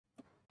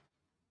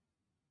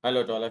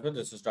Hello to all of you,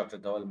 this is Dr.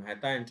 Dhaval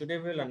Maheta, and today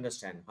we will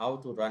understand how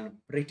to run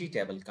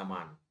Prettytable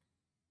command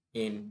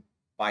in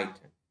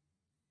Python.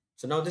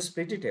 So now this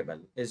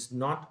Prettytable is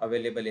not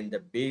available in the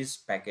base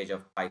package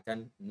of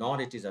Python, nor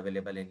it is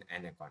available in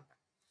Anaconda.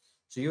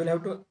 So you will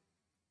have to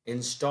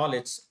install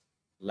its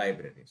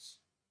libraries.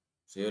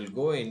 So you will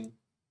go in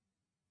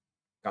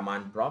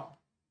command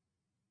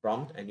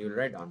prompt and you will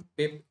write on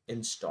pip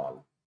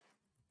install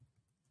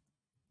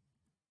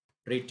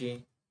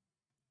Prettytable.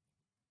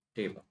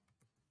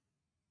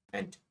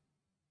 Enter.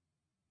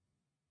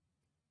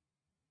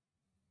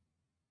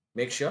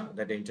 Make sure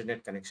that the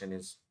internet connection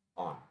is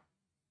on.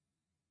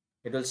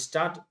 It will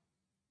start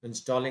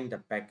installing the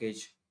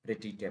package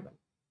Prettytable.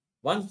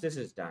 Once this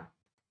is done,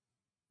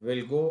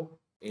 we'll go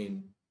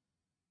in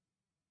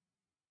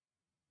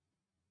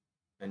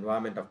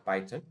environment of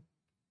Python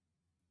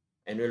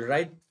and we'll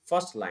write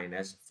first line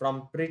as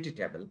from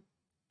Prettytable,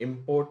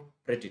 import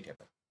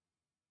Prettytable.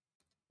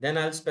 Then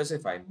I'll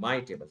specify my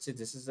table. See,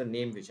 this is the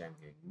name which I'm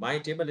giving. My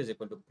table is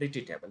equal to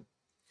Prettytable.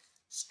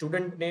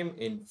 Student name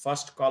in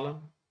first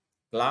column,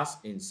 class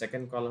in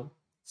second column,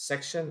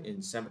 section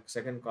in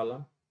second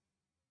column,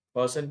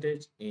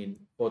 percentage in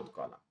fourth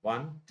column.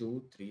 1,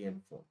 2, 3,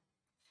 and 4.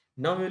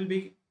 Now we'll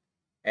be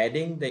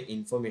adding the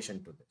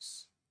information to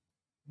this.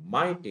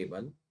 My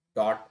table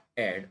dot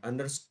add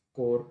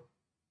underscore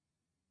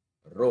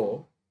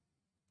row,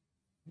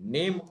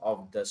 name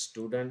of the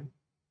student,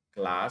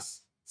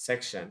 class,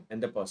 section,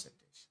 and the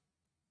percentage.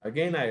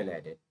 Again, I will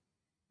add it.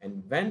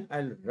 And when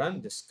I'll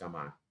run this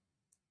command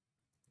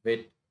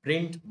with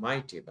print my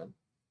table,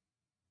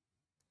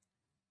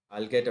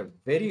 I'll get a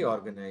very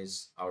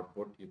organized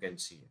output. You can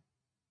see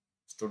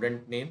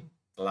student name,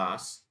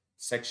 class,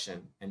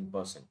 section, and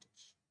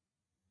percentage.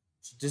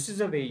 So this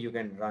is a way you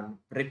can run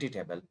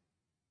Prettytable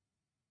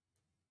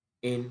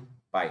in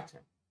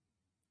Python.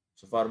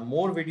 So for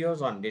more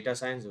videos on data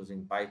science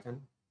using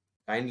Python,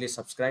 kindly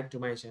subscribe to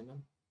my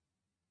channel.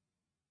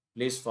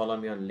 Please follow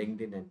me on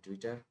LinkedIn and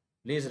Twitter.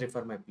 Please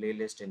refer my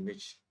playlist in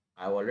which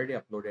I have already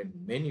uploaded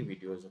many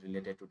videos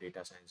related to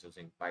data science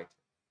using Python.